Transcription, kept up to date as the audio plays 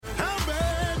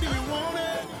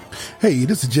Hey,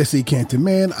 this is Jesse Canty.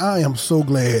 Man, I am so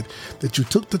glad that you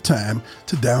took the time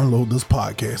to download this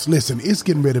podcast. Listen, it's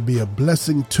getting ready to be a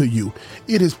blessing to you.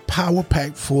 It is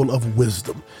power-packed full of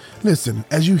wisdom. Listen,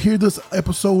 as you hear this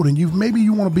episode and you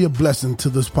want to be a blessing to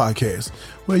this podcast,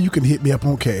 well, you can hit me up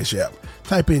on Cash App.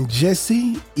 Type in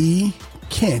Jesse E.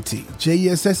 Canty,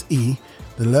 Jesse,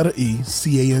 the letter E,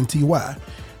 Canty,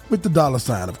 with the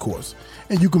 $, of course.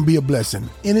 And you can be a blessing.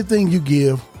 Anything you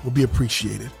give will be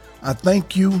appreciated. I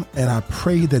thank you, and I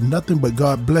pray that nothing but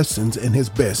God's blessings and his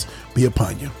best be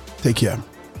upon you. Take care.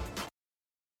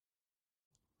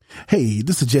 Hey,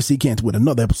 this is Jesse Canty with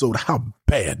another episode of How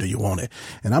Bad Do You Want It?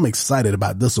 And I'm excited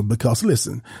about this one because,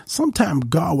 listen, sometimes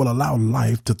God will allow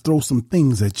life to throw some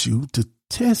things at you to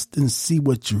test and see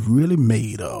what you're really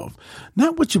made of.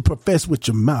 Not what you profess with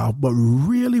your mouth, but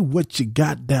really what you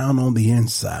got down on the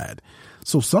inside.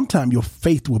 So sometimes your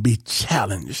faith will be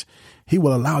challenged. He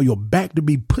will allow your back to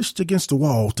be pushed against the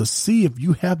wall to see if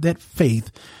you have that faith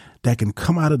that can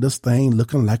come out of this thing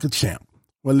looking like a champ.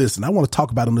 Well, listen, I want to talk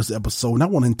about on this episode, and I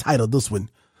want to entitle this one,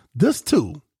 This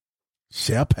Too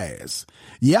Shall Pass.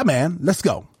 Yeah, man, let's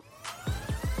go.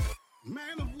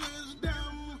 Man of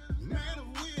wisdom, man of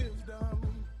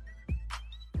wisdom.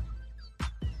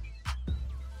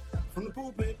 From the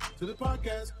pulpit to the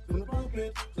podcast, from the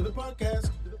pulpit to the podcast,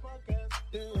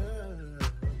 yeah.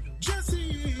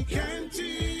 Jesse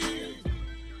Canty,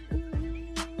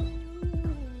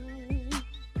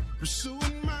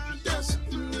 pursuing my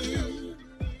destiny,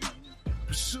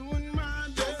 pursuing my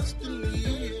destiny.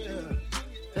 Yeah.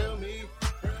 Tell me,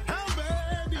 how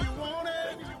bad do you want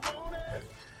it?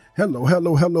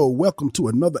 Hello. Welcome to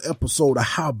another episode of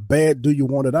How Bad Do You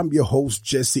Want It? I'm your host,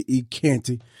 Jesse E.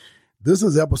 Canty. This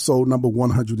is episode number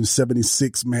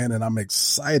 176, man, and I'm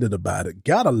excited about it.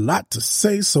 Got a lot to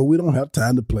say, so we don't have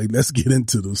time to play. Let's get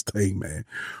into this thing, man.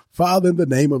 Father, in the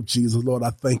name of Jesus, Lord,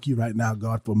 I thank you right now,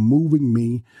 God, for moving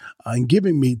me and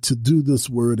giving me to do this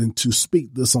word and to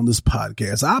speak this on this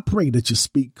podcast. I pray that you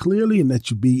speak clearly and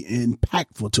that you be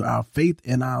impactful to our faith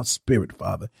and our spirit,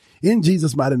 Father. In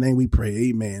Jesus' mighty name we pray,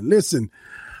 amen. Listen,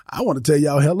 I want to tell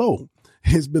y'all hello.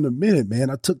 It's been a minute,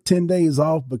 man. I took 10 days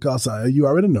off because you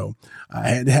already know I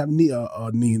had to have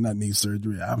knee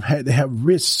surgery. I've had to have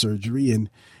wrist surgery. And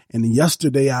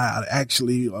yesterday I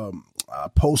actually, I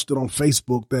posted on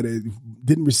Facebook that it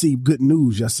didn't receive good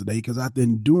news yesterday because after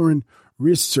enduring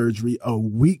wrist surgery a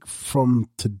week from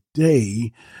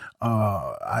today,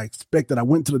 I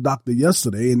went to the doctor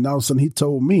yesterday and all of a sudden he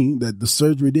told me that the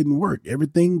surgery didn't work.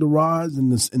 Everything, the rods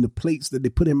and the plates that they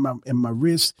put in my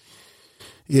wrist,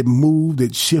 it moved,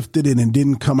 it shifted, and it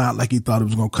didn't come out like he thought it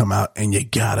was going to come out, and you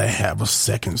got to have a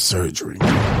second surgery.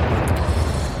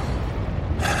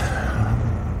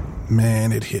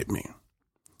 Man, it hit me.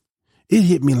 It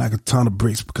hit me like a ton of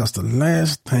bricks because the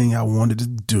last thing I wanted to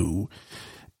do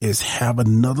is have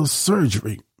another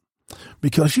surgery.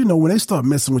 Because, when they start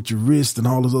messing with your wrist and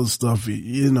all this other stuff,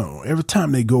 every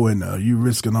time they go in there, you're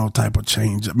risking all type of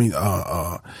chances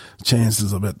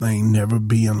of that thing never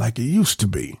being like it used to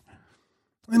be.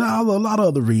 And a lot of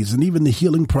other reasons, even the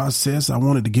healing process. I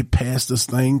wanted to get past this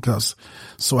thing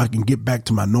so I can get back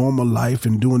to my normal life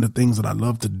and doing the things that I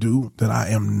love to do that I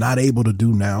am not able to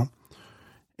do now.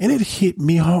 And it hit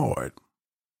me hard,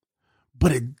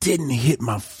 but it didn't hit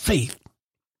my faith.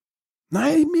 Now,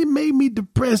 it made me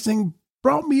depressed and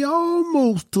brought me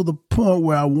almost to the point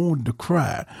where I wanted to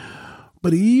cry.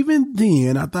 But even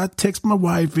then, after I text my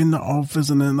wife in the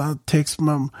office and then I text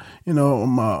my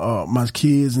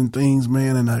kids and things,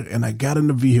 man, and I got in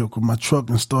the vehicle, my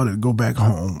truck, and started to go back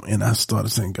home. And I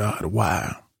started saying, God,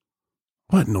 why?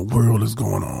 What in the world is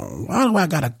going on? Why do I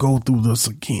got to go through this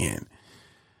again?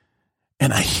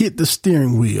 And I hit the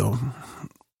steering wheel,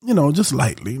 just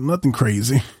lightly, nothing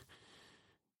crazy.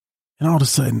 And all of a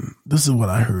sudden, this is what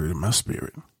I heard in my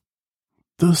spirit.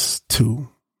 This too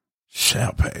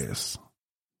shall pass.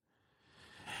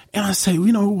 And I say,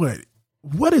 you know what?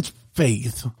 What is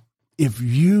faith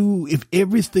if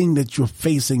everything that you're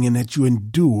facing and that you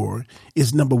endure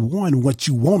is, number one, what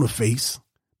you want to face,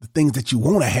 the things that you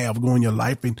want to have going in your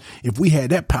life. And if we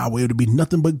had that power, it would be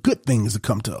nothing but good things to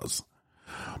come to us.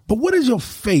 But what is your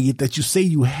faith that you say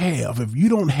you have if you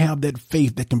don't have that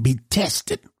faith that can be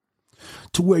tested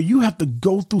to where you have to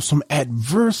go through some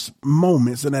adverse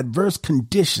moments and adverse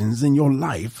conditions in your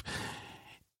life,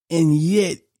 and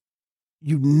yet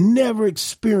you never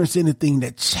experience anything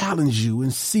that challenges you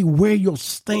and see where your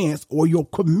stance or your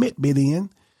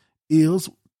commitment is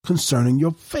concerning your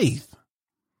faith?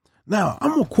 Now, I'm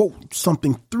going to quote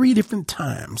something 3 different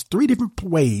times, 3 different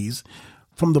ways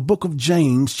from the book of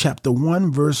James, chapter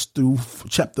 1, verse 2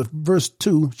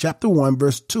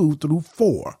 through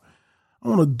 4. I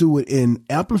want to do it in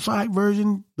Amplified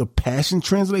version, the Passion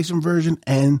Translation version,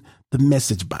 and the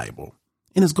Message Bible.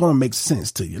 And it's going to make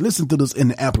sense to you. Listen to this in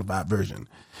the Amplified version.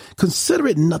 Consider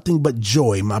it nothing but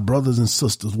joy, my brothers and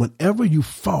sisters, whenever you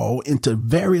fall into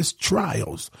various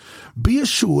trials. Be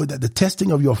assured that the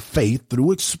testing of your faith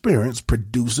through experience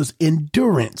produces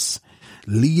endurance,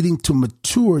 leading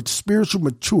to spiritual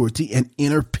maturity and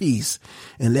inner peace.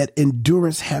 And let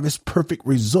endurance have its perfect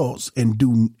results and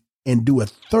do a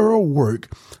thorough work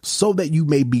so that you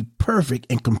may be perfect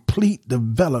and completely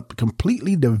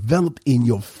developed in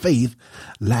your faith,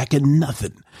 lacking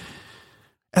nothing.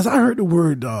 As I heard the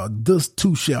word, this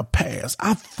too shall pass,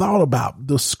 I thought about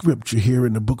the scripture here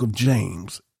in the book of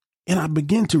James, and I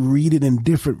began to read it in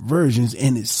different versions,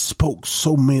 and it spoke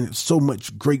so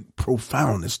much great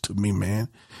profoundness to me, man,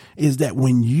 is that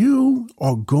when you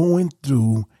are going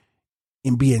through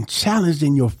and being challenged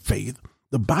in your faith,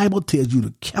 the Bible tells you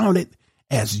to count it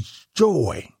as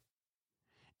joy.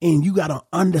 And you got to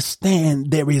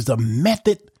understand there is a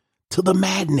method to the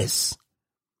madness.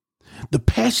 The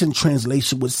Passion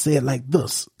Translation would say it like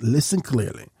this. Listen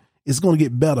clearly. It's going to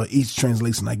get better each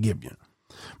translation I give you.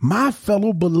 My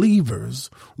fellow believers,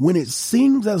 when it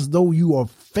seems as though you are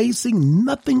facing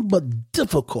nothing but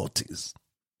difficulties,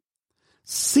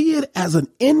 see it as an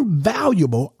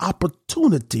invaluable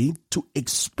opportunity to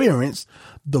experience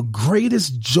the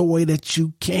greatest joy that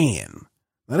you can.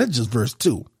 Now that's just verse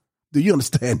 2. Do you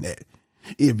understand that?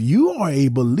 If you are a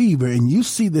believer and you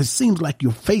see this seems like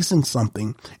you're facing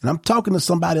something, and I'm talking to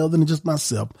somebody other than just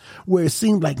myself, where it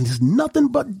seems like there's nothing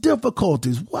but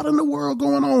difficulties. What in the world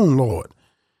going on, Lord?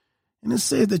 And it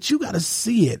says that you got to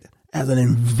see it as an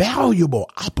invaluable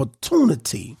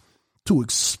opportunity to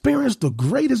experience the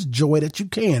greatest joy that you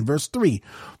can. Verse 3,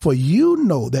 for you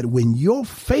know that when your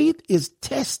faith is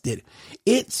tested,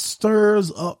 it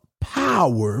stirs up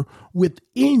power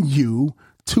within you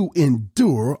to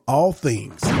endure all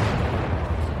things.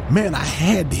 Man, I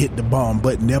had to hit the bomb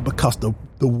button there because the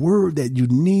word that you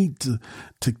need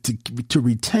to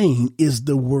retain is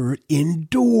the word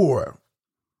endure.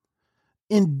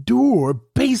 Endure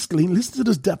basically, listen to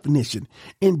this definition.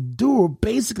 Endure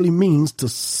basically means to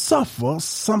suffer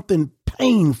something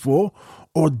painful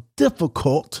or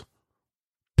difficult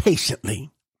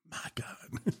patiently. My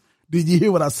God. Did you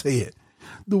hear what I said?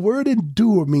 The word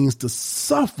endure means to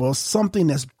suffer something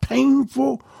that's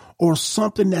painful or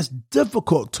something that's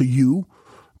difficult to you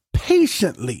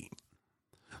patiently.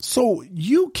 So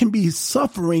you can be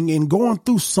suffering and going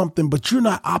through something, but you're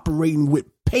not operating with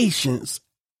patience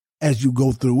as you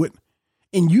go through it.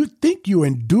 And you think you're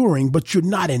enduring, but you're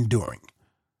not enduring.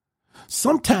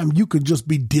 Sometimes you could just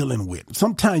be dealing with.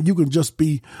 Sometimes you can just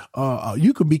be,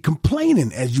 you could be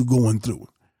complaining as you're going through it.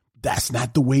 That's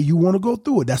not the way you want to go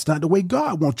through it. That's not the way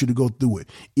God wants you to go through it.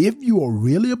 If you are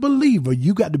really a believer,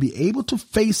 you got to be able to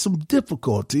face some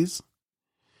difficulties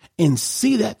and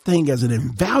see that thing as an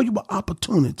invaluable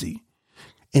opportunity,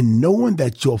 and knowing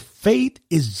that your faith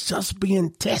is just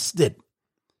being tested,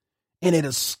 and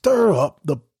it'll stir up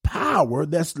the power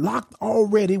that's locked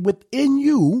already within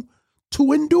you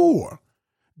to endure.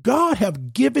 God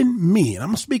have given me, and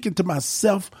I'm speaking to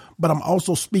myself, but I'm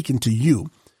also speaking to you.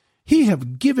 He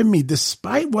have given me,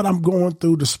 despite what I'm going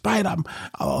through, despite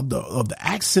the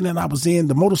accident I was in,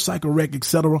 the motorcycle wreck,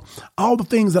 etc., all the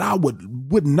things that I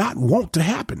would not want to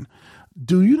happen.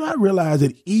 Do you not realize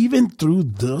that even through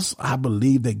this, I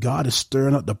believe that God is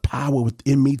stirring up the power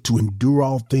within me to endure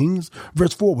all things?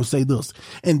 Verse 4 will say this,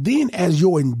 and then as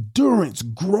your endurance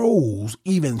grows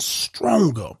even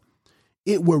stronger,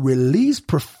 it will release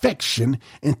perfection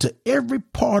into every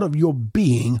part of your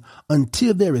being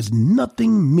until there is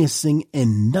nothing missing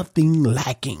and nothing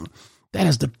lacking. That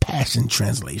is the Passion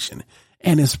Translation,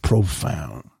 and it's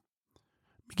profound.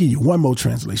 Let me give you one more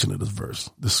translation of this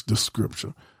verse, this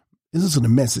scripture. This is in the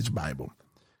Message Bible.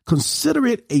 Consider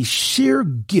it a sheer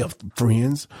gift,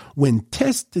 friends, when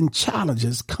tests and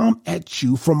challenges come at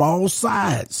you from all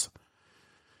sides.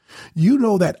 You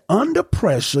know that under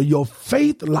pressure, your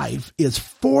faith life is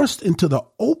forced into the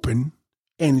open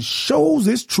and shows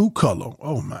its true color.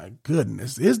 Oh my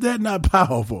goodness. Is that not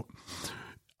powerful?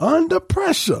 Under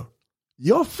pressure,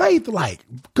 your faith life,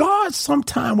 God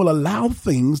sometime will allow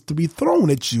things to be thrown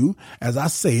at you, as I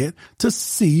said, to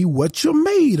see what you're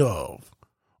made of,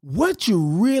 what you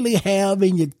really have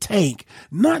in your tank,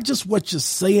 not just what you're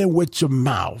saying with your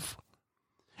mouth.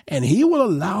 And he will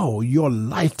allow your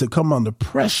life to come under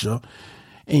pressure,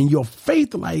 and your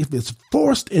faith life is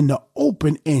forced in the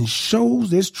open and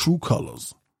shows its true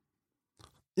colors.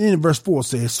 In verse 4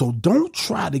 says, so don't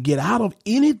try to get out of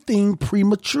anything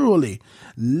prematurely.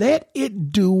 Let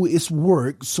it do its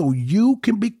work so you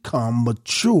can become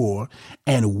mature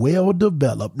and well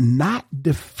developed, not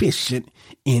deficient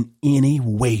in any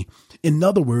way. In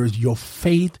other words, your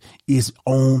faith is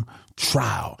on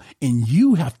trial, and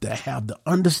you have to have the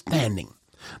understanding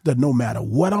that no matter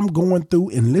what I'm going through,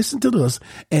 and listen to this,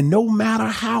 and no matter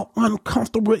how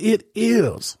uncomfortable it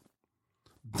is,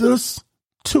 this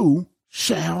too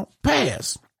shall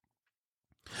pass.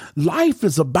 Life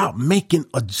is about making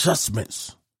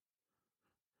adjustments.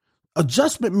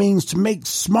 Adjustment means to make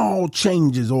small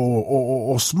changes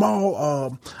or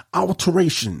small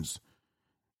alterations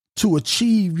to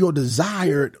achieve your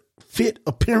desired fit,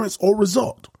 appearance, or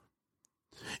result.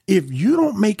 If you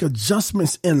don't make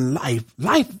adjustments in life,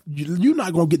 you're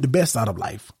not going to get the best out of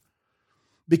life,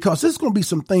 because there's going to be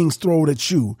some things thrown at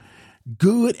you,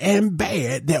 good and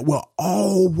bad, that will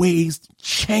always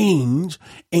change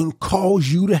and cause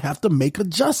you to have to make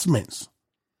adjustments.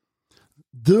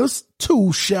 This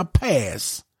too shall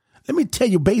pass. Let me tell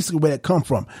you basically where that come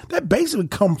from. That basically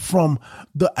come from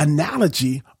the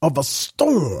analogy of a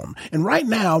storm. And right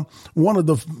now,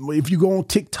 if you go on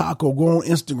TikTok or go on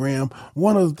Instagram,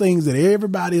 one of the things that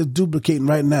everybody is duplicating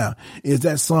right now is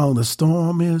that song, "The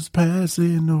Storm is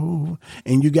Passing Over."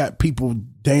 And you got people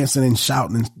dancing and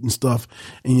shouting and stuff.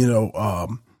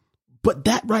 And, but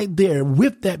that right there,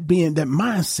 with that being that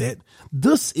mindset,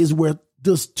 this is where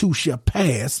this too shall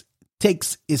pass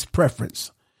takes its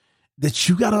preference. That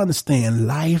you got to understand,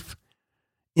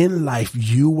 in life,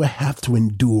 you will have to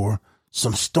endure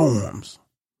some storms,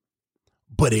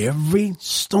 but every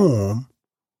storm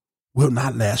will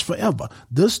not last forever.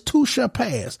 This too shall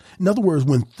pass. In other words,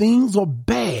 when things are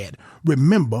bad,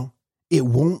 remember, it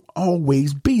won't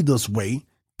always be this way.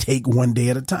 Take one day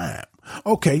at a time.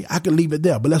 Okay, I can leave it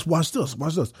there, but let's watch this.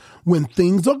 Watch this. When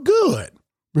things are good,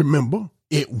 remember,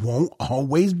 it won't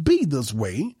always be this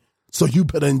way. So you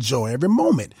better enjoy every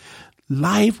moment.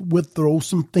 Life will throw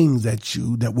some things at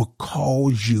you that will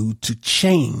cause you to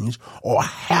change or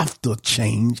have to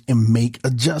change and make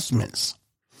adjustments.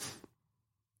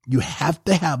 You have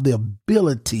to have the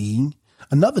ability.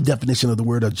 Another definition of the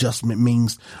word adjustment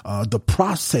means the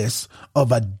process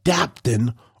of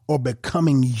adapting or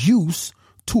becoming used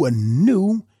to a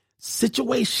new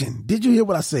situation. Did you hear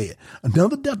what I said?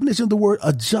 Another definition of the word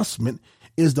adjustment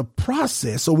is the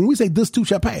process. So when we say this too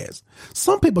shall pass,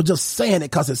 some people just saying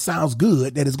it because it sounds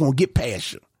good that it's going to get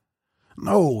past you.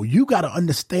 No, you got to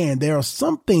understand there are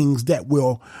some things that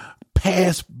will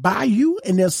pass by you,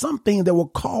 and there's some things that will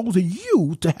cause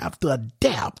you to have to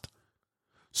adapt.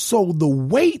 So the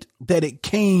weight that it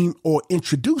came or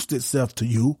introduced itself to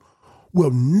you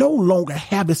will no longer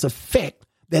have its effect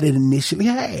that it initially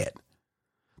had.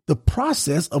 The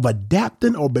process of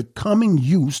adapting or becoming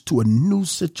used to a new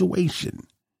situation.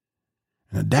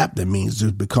 And adapting means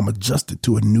to become adjusted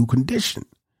to a new condition.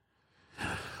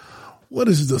 What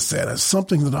is this at? It's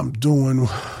something that I'm doing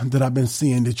that I've been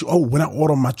seeing that when I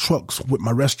order my trucks with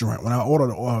my restaurant, when I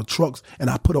order trucks and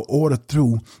I put an order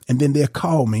through and then they'll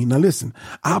call me. Now listen,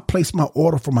 I place my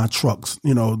order for my trucks,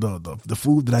 the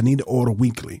food that I need to order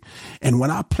weekly. And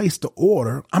when I place the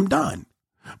order, I'm done.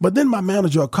 But then my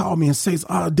manager will call me and says,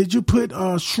 did you put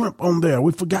shrimp on there?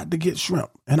 We forgot to get shrimp.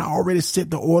 And I already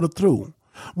sent the order through.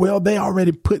 Well, they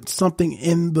already put something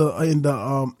in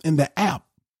the app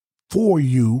for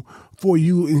you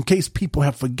in case people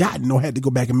have forgotten or had to go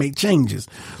back and make changes.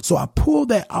 So I pull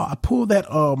that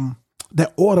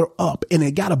order up, and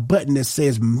it got a button that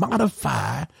says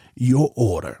modify your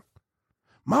order.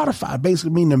 Modify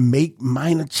basically means to make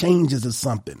minor changes or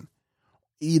something,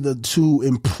 either to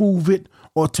improve it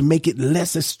or to make it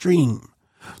less extreme.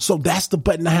 So that's the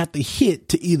button I have to hit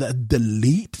to either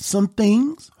delete some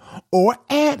things or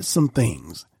add some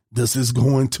things. This is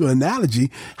going to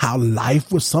analogy how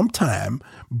life will sometime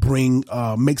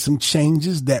make some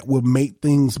changes that will make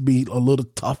things be a little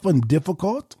tougher and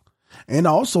difficult. And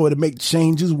also it'll make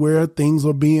changes where things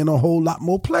are being a whole lot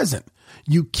more pleasant.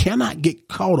 You cannot get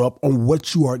caught up on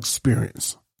what you are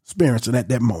experiencing at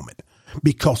that moment,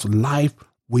 because life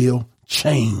will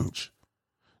change.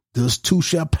 This too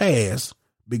shall pass.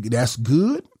 That's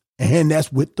good, and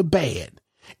that's with the bad.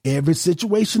 Every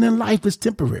situation in life is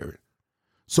temporary.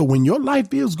 So when your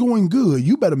life is going good,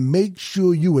 you better make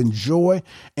sure you enjoy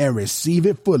and receive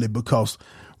it fully, because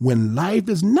when life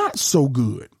is not so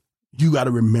good, you got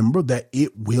to remember that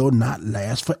it will not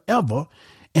last forever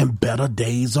and better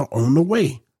days are on the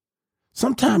way.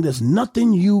 Sometimes there's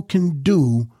nothing you can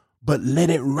do but let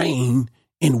it rain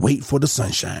and wait for the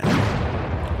sunshine.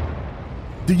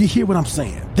 Do you hear what I'm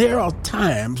saying? There are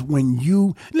times when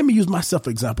let me use myself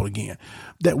for example again,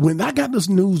 that when I got this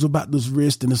news about this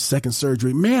wrist and the second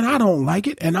surgery, man, I don't like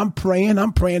it. And I'm praying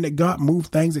that God move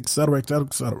things, et cetera, et cetera,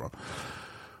 et cetera.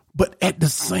 But at the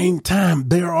same time,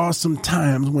 there are some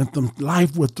times when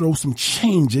life will throw some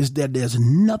changes that there's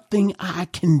nothing I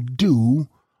can do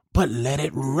but let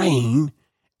it rain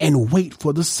and wait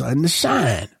for the sun to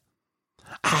shine.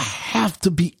 I have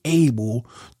to be able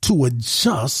to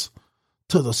adjust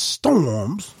to the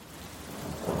storms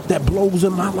that blows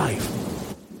in my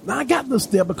life. Now I got this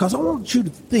there because I want you to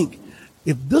think,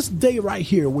 if this day right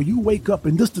here where you wake up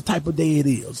and this the type of day it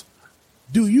is,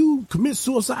 do you commit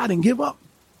suicide and give up?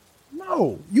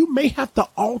 No, you may have to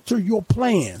alter your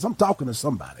plans. I'm talking to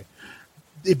somebody.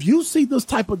 If you see this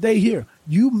type of day here,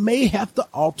 you may have to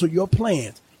alter your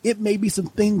plans. It may be some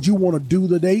things you want to do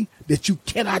today that you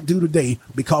cannot do today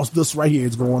because this right here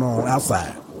is going on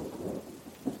outside.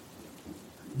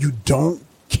 You don't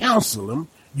cancel them.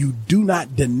 You do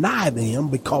not deny them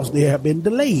because they have been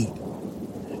delayed.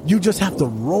 You just have to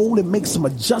roll and make some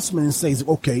adjustments and say,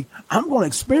 okay, I'm going to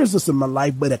experience this in my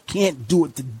life, but I can't do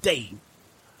it today.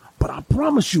 But I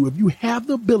promise you, if you have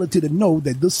the ability to know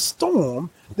that this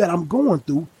storm that I'm going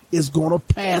through is going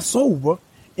to pass over,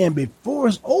 and before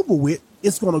it's over with,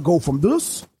 it's going to go from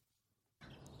this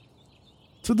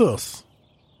to this.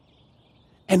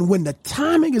 And when the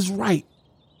timing is right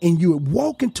and you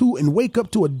walk into and wake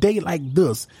up to a day like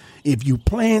this, if you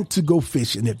plan to go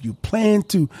fishing, if you plan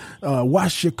to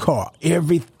wash your car,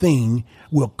 everything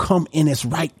will come in its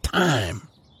right time.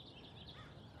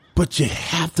 But you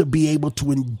have to be able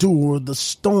to endure the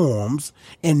storms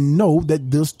and know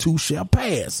that this too shall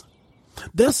pass.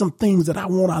 There's some things that I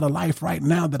want out of life right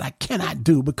now that I cannot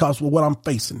do because of what I'm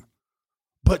facing.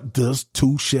 But this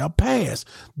too shall pass.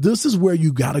 This is where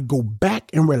you got to go back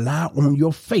and rely on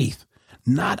your faith.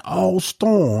 Not all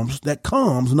storms that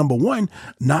comes. Number one,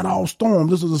 not all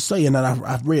storms. This is a saying that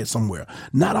I've read somewhere.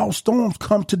 Not all storms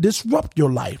come to disrupt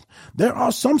your life. There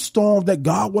are some storms that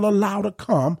God will allow to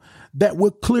come that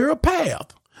will clear a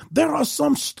path. There are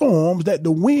some storms that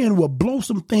the wind will blow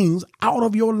some things out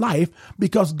of your life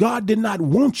because God did not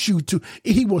want you to.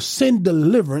 He will send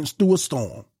deliverance through a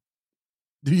storm.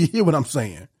 Do you hear what I'm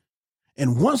saying?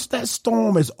 And once that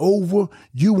storm is over,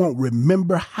 you won't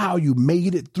remember how you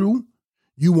made it through.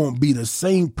 You won't be the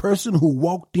same person who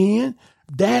walked in.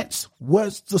 That's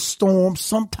what the storm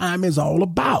sometimes is all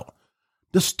about.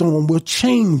 The storm will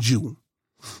change you.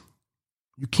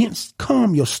 You can't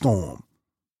calm your storm.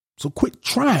 So quit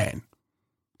trying.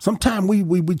 Sometimes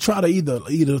we try to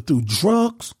either through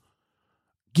drugs,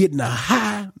 getting a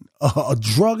high, a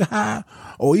drug high,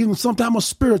 or even sometimes a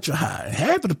spiritual high.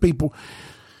 Half of the people,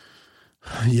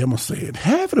 I'm going to say it,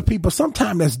 half of the people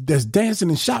sometimes that's dancing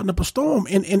and shouting up a storm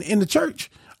in the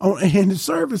church, in the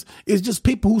service, is just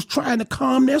people who's trying to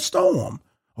calm their storm.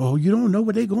 Oh, you don't know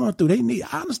what they're going through.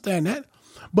 I understand that.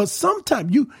 But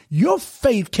sometimes your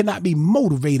faith cannot be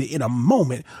motivated in a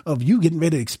moment of you getting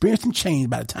ready to experience some change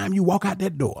by the time you walk out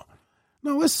that door.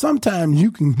 No, it's sometimes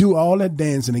you can do all that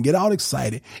dancing and get all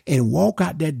excited and walk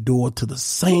out that door to the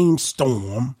same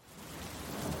storm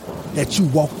that you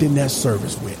walked in that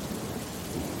service with.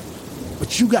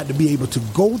 But you got to be able to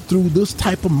go through this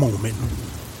type of moment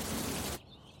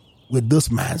with this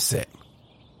mindset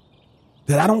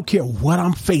that I don't care what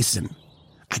I'm facing.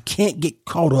 I can't get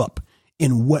caught up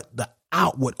in what the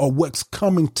outward or what's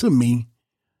coming to me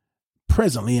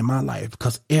presently in my life,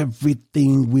 because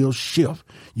everything will shift.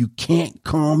 You can't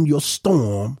calm your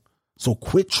storm, so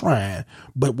quit trying.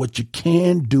 But what you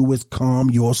can do is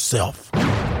calm yourself.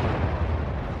 And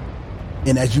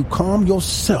as you calm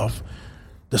yourself,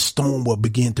 the storm will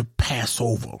begin to pass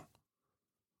over.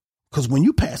 Because when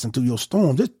you pass into your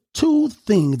storm, there's two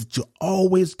things that you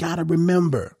always got to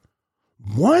remember.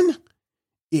 One,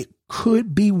 it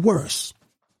could be worse.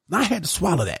 Now, I had to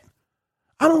swallow that.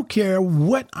 I don't care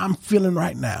what I'm feeling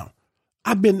right now.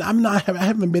 I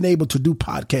haven't been able to do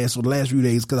podcasts for the last few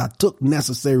days because I took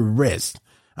necessary rest.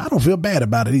 I don't feel bad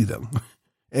about it either.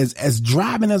 As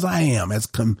driving as I am, as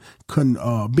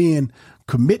being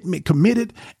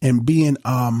committed and being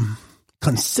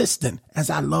consistent as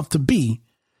I love to be,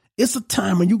 it's a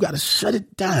time when you got to shut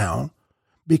it down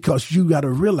because you got to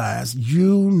realize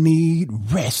you need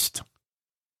rest.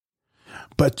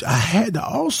 But I had to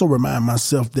also remind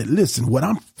myself that, listen, what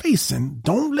I'm facing,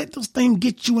 don't let this thing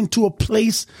get you into a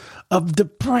place of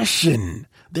depression.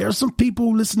 There are some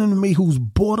people listening to me who's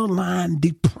borderline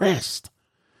depressed.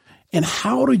 And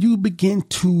how do you begin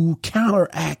to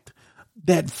counteract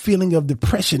that feeling of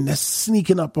depression that's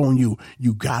sneaking up on you?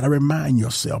 You got to remind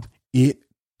yourself it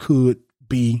could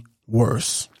be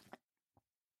worse.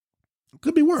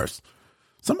 Could be worse.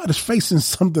 Somebody's facing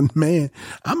something, man.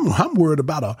 I'm worried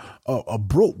about a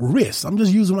broke wrist. I'm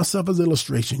just using myself as an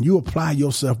illustration. You apply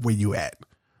yourself where you at.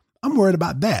 I'm worried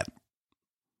about that.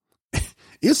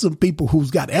 It's some people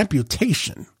who's got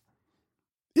amputation.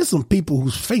 It's some people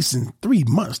who's facing 3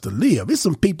 months to live. It's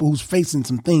some people who's facing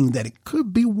some things that it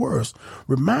could be worse.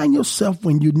 Remind yourself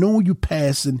when you know you're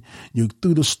passing, you're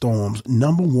through the storms.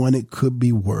 Number one, it could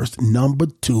be worse. Number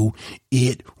two,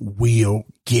 it will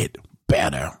get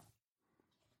better.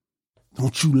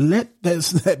 Don't you let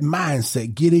that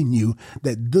mindset get in you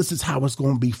that this is how it's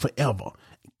going to be forever.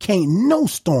 Can't no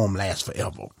storm last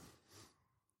forever.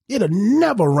 It'll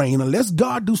never rain unless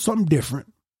God do something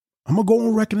different. I'm going to go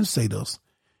on record and say this.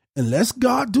 Unless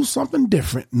God do something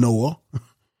different, Noah,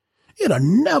 it'll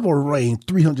never rain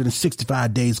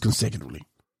 365 days consecutively.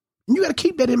 And you got to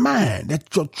keep that in mind, that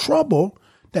trouble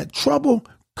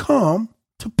come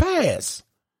to pass,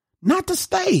 not to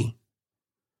stay.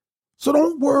 So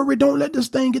don't worry. Don't let this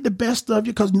thing get the best of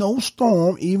you, because no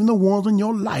storm, even the ones in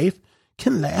your life,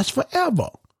 can last forever.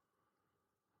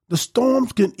 The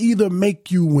storms can either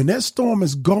make you, when that storm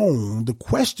is gone, the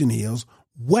question is,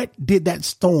 what did that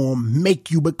storm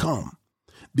make you become?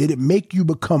 Did it make you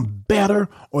become better,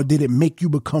 or did it make you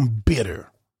become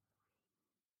bitter?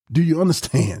 Do you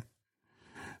understand?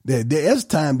 There's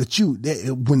time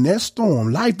that when that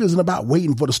storm, life isn't about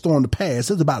waiting for the storm to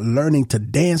pass. It's about learning to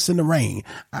dance in the rain.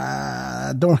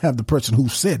 I don't have the person who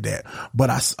said that, but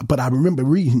I remember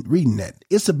reading that.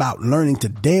 It's about learning to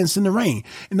dance in the rain.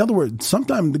 In other words,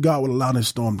 sometimes God will allow that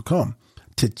storm to come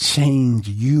to change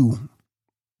you.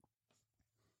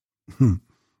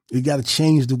 You got to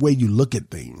change the way you look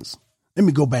at things. Let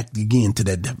me go back again to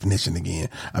that definition again.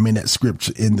 That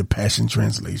scripture in the Passion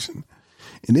Translation.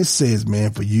 And it says,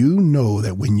 man, for you know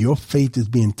that when your faith is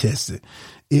being tested,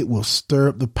 it will stir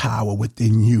up the power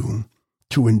within you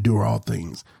to endure all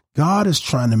things. God is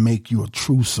trying to make you a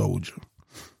true soldier.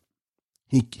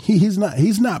 He's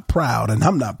not proud, and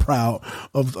I'm not proud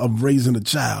of raising a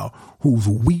child who's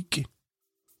weak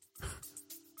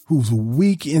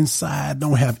inside,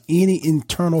 don't have any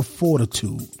internal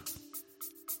fortitude.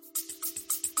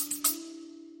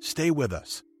 Stay with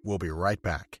us. We'll be right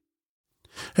back.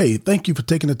 Hey, thank you for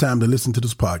taking the time to listen to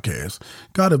this podcast.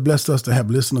 God has blessed us to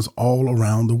have listeners all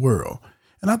around the world.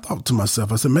 And I thought to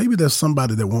myself, I said, maybe there's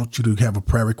somebody that wants you to have a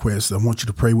prayer request. That wants you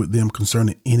to pray with them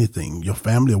concerning anything, your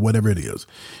family or whatever it is.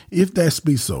 If that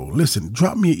be so, listen,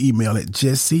 drop me an email at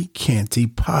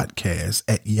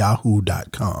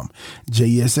jessecantypodcast@yahoo.com.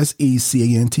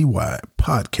 JESSECANTY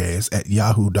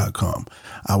podcast@yahoo.com.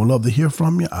 I would love to hear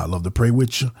from you. I love to pray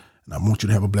with you. And I want you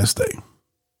to have a blessed day.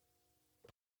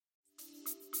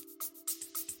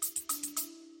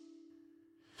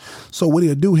 So what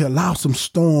he'll do, he'll allow some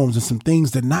storms and some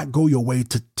things that not go your way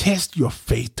to test your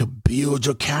faith, to build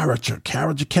your character.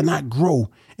 Character cannot grow.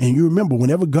 And you remember,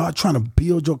 whenever God trying to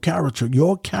build your character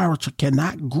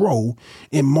cannot grow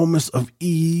in moments of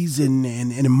ease and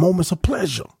in moments of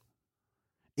pleasure.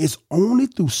 It's only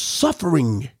through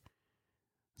suffering.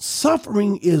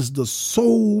 Suffering is the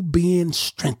soul being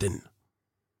strengthened.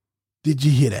 Did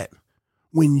you hear that?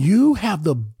 When you have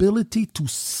the ability to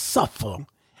suffer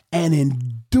and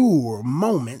endure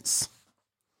moments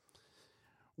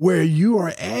where you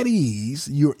are at ease,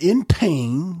 you're in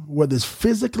pain, whether it's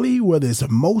physically, whether it's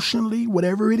emotionally,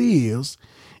 whatever it is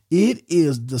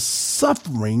the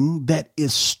suffering that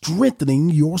is strengthening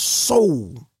your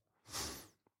soul.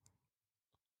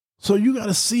 So you got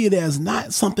to see it as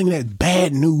not something that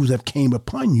bad news have came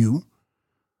upon you.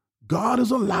 God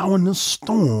is allowing the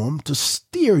storm to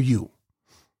steer you.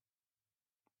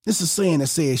 This is a saying that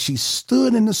says she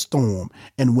stood in the storm,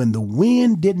 and when the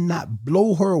wind did not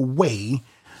blow her away,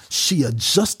 she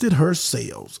adjusted her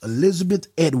sails. Elizabeth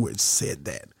Edwards said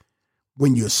that.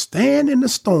 When you stand in the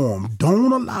storm,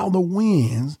 don't allow the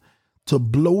winds to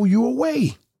blow you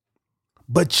away,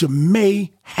 but you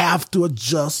may have to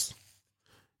adjust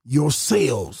your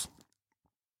sails.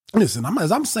 Listen,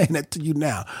 as I'm saying that to you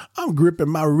now, I'm gripping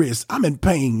my wrist. I'm in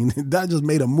pain. I just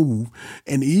made a move.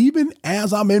 And even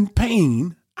as I'm in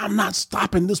pain, I'm not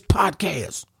stopping this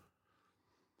podcast.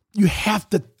 You have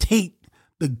to take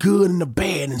the good and the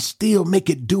bad and still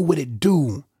make it do what it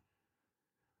do.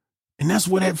 And that's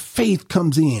where that faith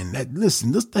comes in. That,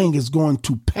 listen, this thing is going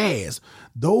to pass.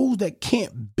 Those that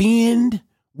can't bend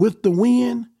with the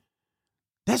wind,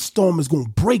 that storm is going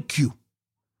to break you.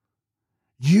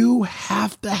 You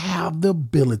have to have the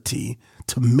ability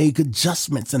to make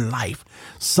adjustments in life.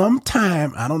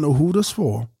 Sometime, I don't know who this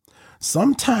for,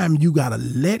 sometime you got to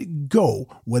let go.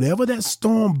 Whatever that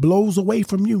storm blows away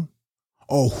from you,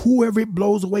 or whoever it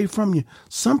blows away from you,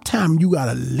 sometime you got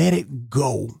to let it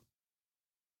go.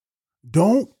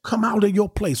 Don't come out of your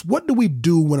place. What do we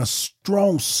do when a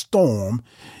strong storm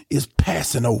is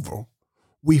passing over?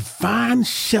 We find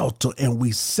shelter and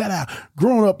we set out.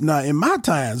 Growing up now, in my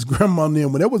times, grandma and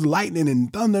them, when there was lightning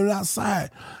and thunder outside,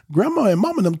 grandma and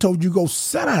mama and them told you go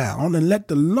sit down and let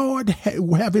the Lord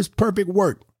have his perfect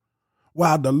work.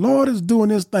 While the Lord is doing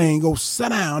this thing, go sit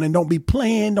down and don't be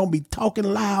playing, don't be talking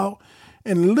loud.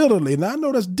 And literally, and I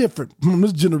know that's different from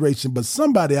this generation, but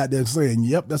somebody out there saying,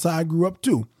 yep, that's how I grew up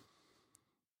too.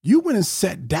 You went and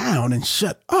sat down and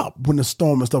shut up when the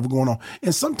storm and stuff was going on.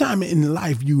 And sometime in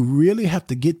life, you really have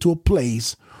to get to a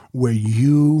place where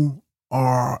you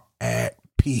are at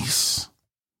peace.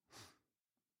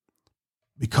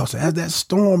 Because as that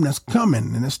storm that's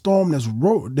coming and that storm that's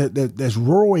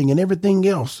roaring and everything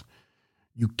else,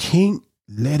 you can't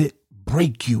let it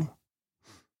break you.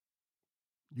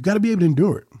 You got to be able to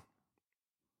endure it.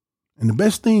 And the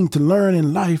best thing to learn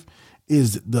in life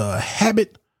is the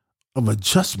habit of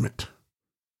adjustment.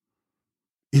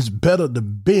 It's better to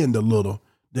bend a little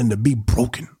than to be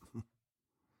broken.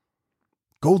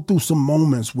 Go through some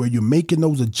moments where you're making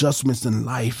those adjustments in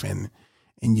life and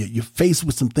you're faced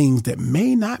with some things that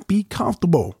may not be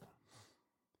comfortable,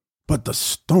 but the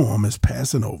storm is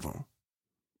passing over.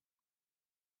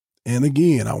 And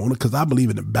again, because I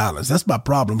believe in the balance. That's my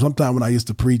problem. Sometimes when I used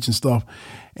to preach and stuff,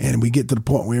 and we get to the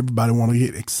point where everybody want to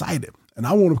get excited. And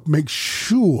I want to make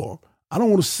sure, I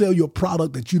don't want to sell you a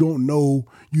product that you don't know.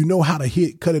 You know how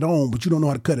to cut it on, but you don't know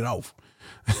how to cut it off.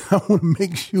 I want to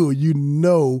make sure you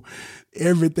know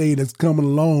everything that's coming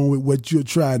along with what you're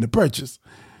trying to purchase.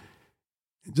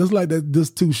 Just like that, this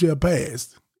too shall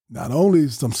pass. Not only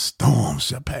some storms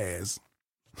shall pass,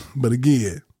 but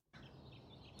again,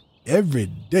 every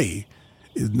day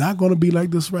is not going to be like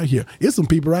this right here. It's some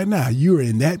people right now, you're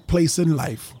in that place in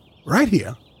life right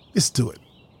here. Listen to it.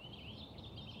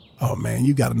 Oh man,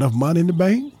 you got enough money in the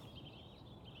bank?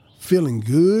 Feeling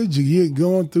good? You're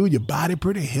going through your body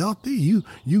pretty healthy? You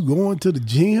going to the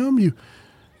gym? Your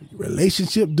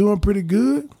relationship doing pretty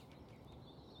good?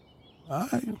 All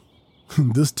right.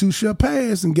 This too shall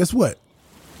pass. And guess what?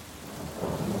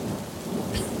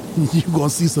 You're going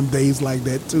to see some days like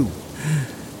that too.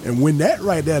 And when that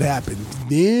happens,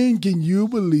 then can you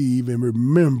believe and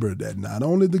remember that not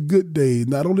only the good days,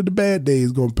 not only the bad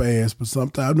days going to pass, but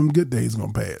sometimes them good days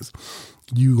going to pass.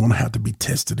 You're going to have to be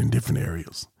tested in different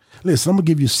areas. Listen, I'm going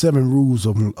to give you 7 rules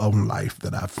of life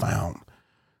that I found.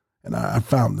 And I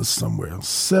found this somewhere.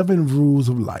 7 rules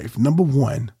of life. Number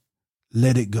 1,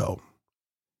 let it go.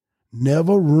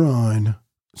 Never ruin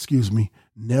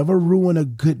a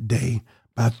good day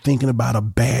by thinking about a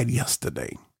bad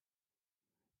yesterday.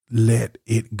 Let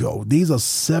it go. These are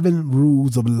 7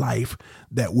 rules of life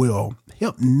that will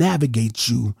help navigate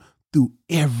you through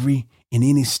every and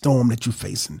any storm that you're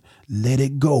facing. Let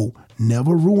it go.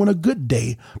 Never ruin a good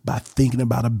day by thinking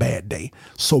about a bad day.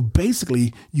 So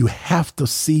basically, you have to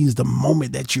seize the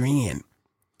moment that you're in.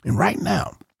 And right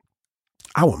now,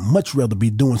 I would much rather be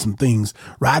doing some things,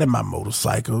 riding my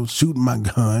motorcycle, shooting my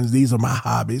guns. These are my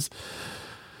hobbies.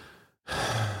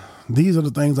 These are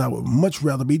the things I would much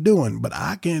rather be doing, but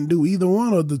I can't do either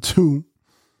one of the two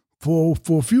for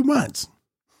a few months.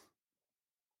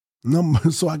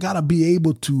 So I got to be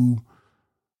able to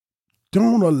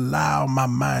don't allow my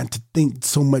mind to think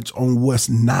so much on what's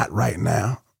not right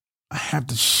now. I have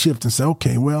to shift and say,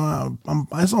 okay, well,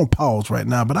 it's on pause right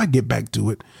now, but I get back to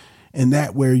it. And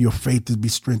that where your faith is be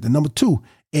strengthened. Number 2,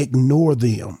 ignore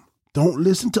them. Don't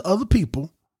listen to other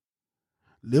people.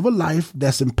 Live a life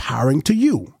that's empowering to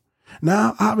you.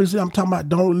 Now, obviously, I'm talking about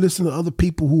don't listen to other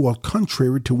people who are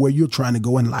contrary to where you're trying to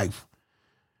go in life.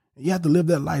 You have to live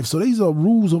that life. So these are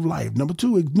rules of life. Number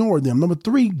 2, ignore them. Number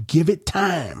 3, give it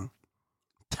time.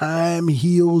 Time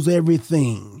heals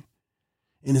everything.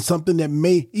 And it's something that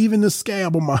may, even the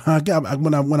scab on my,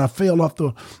 when I fell off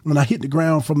when I hit the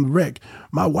ground from the wreck,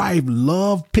 my wife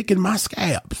loved picking my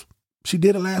scabs. She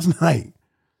did it last night.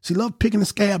 She loved picking the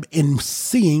scab and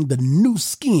seeing the new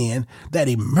skin that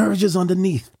emerges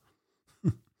underneath.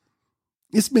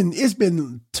 It's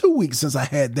been 2 weeks since I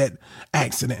had that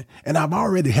accident, and I've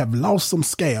already have lost some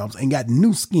scabs and got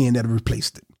new skin that have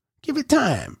replaced it. Give it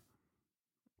time.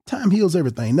 Time heals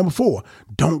everything. Number 4,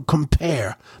 don't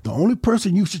compare. The only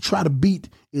person you should try to beat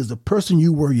is the person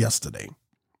you were yesterday.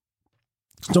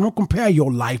 So don't compare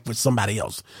your life with somebody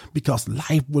else, because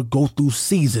life will go through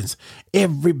seasons.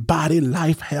 Everybody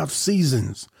life have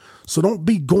seasons. So don't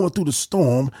be going through the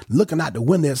storm, looking out the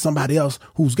window at somebody else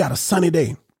who's got a sunny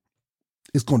day.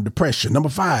 It's going to depress you. Number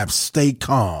 5, stay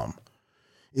calm.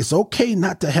 It's okay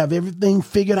not to have everything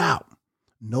figured out.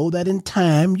 Know that in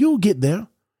time you'll get there.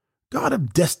 God is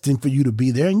destined for you to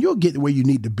be there, and you'll get where you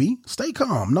need to be. Stay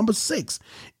calm. Number 6,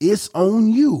 it's on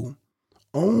you.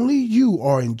 Only you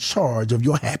are in charge of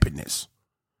your happiness.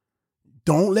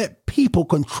 Don't let people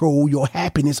control your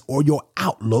happiness or your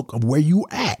outlook of where you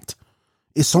at.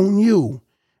 It's on you.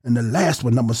 And the last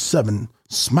one, number 7,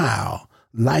 smile.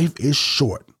 Life is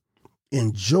short.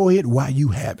 Enjoy it while you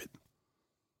have it.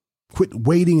 Quit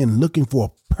waiting and looking for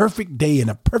a perfect day and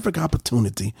a perfect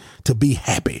opportunity to be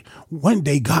happy. One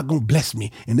day God gonna bless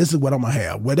me, and this is what I'm gonna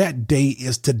have. Well, that day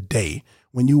is today.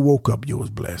 When you woke up, you was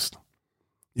blessed.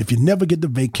 If you never get the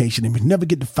vacation, if you never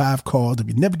get the 5 cars, if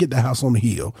you never get the house on the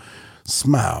hill,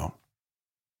 smile.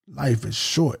 Life is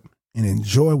short, and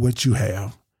enjoy what you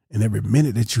have and every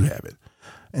minute that you have it.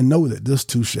 And know that this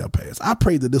too shall pass. I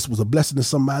pray that this was a blessing to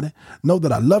somebody. Know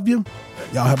that I love you.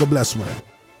 Y'all have a blessed one.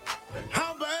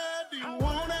 How bad do you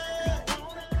want it?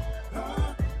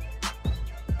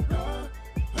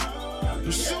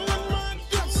 Pursuing my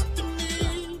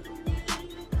destiny.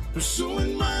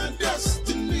 Pursuing my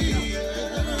destiny.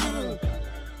 Yeah.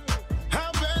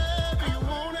 How bad do you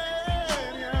want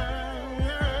it?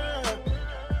 Yeah.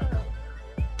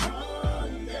 Oh,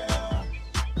 yeah.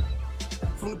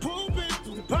 From the pulpit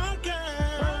to the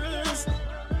podcast.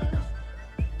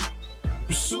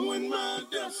 Pursuing my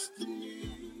destiny.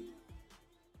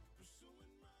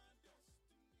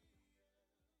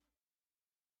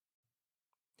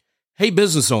 Hey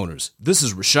business owners, this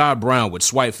is Rashad Brown with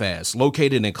SwipeFast,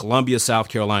 located in Columbia, South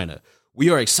Carolina. We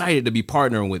are excited to be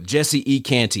partnering with Jesse E.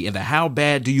 Canty and the How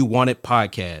Bad Do You Want It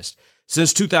podcast.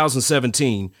 Since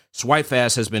 2017,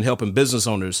 SwipeFast has been helping business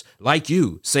owners like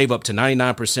you save up to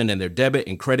 99% in their debit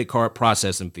and credit card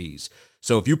processing fees.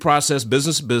 So if you process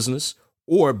business to business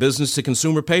or business to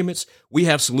consumer payments, we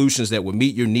have solutions that will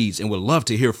meet your needs and would love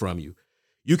to hear from you.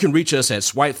 You can reach us at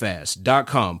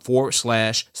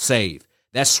swipefast.com/save.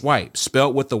 That's swipe,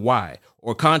 spelled with the Y,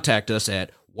 or contact us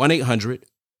at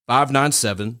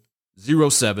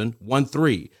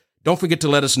 1-800-597-0713. Don't forget to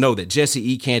let us know that Jesse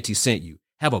E. Canty sent you.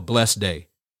 Have a blessed day.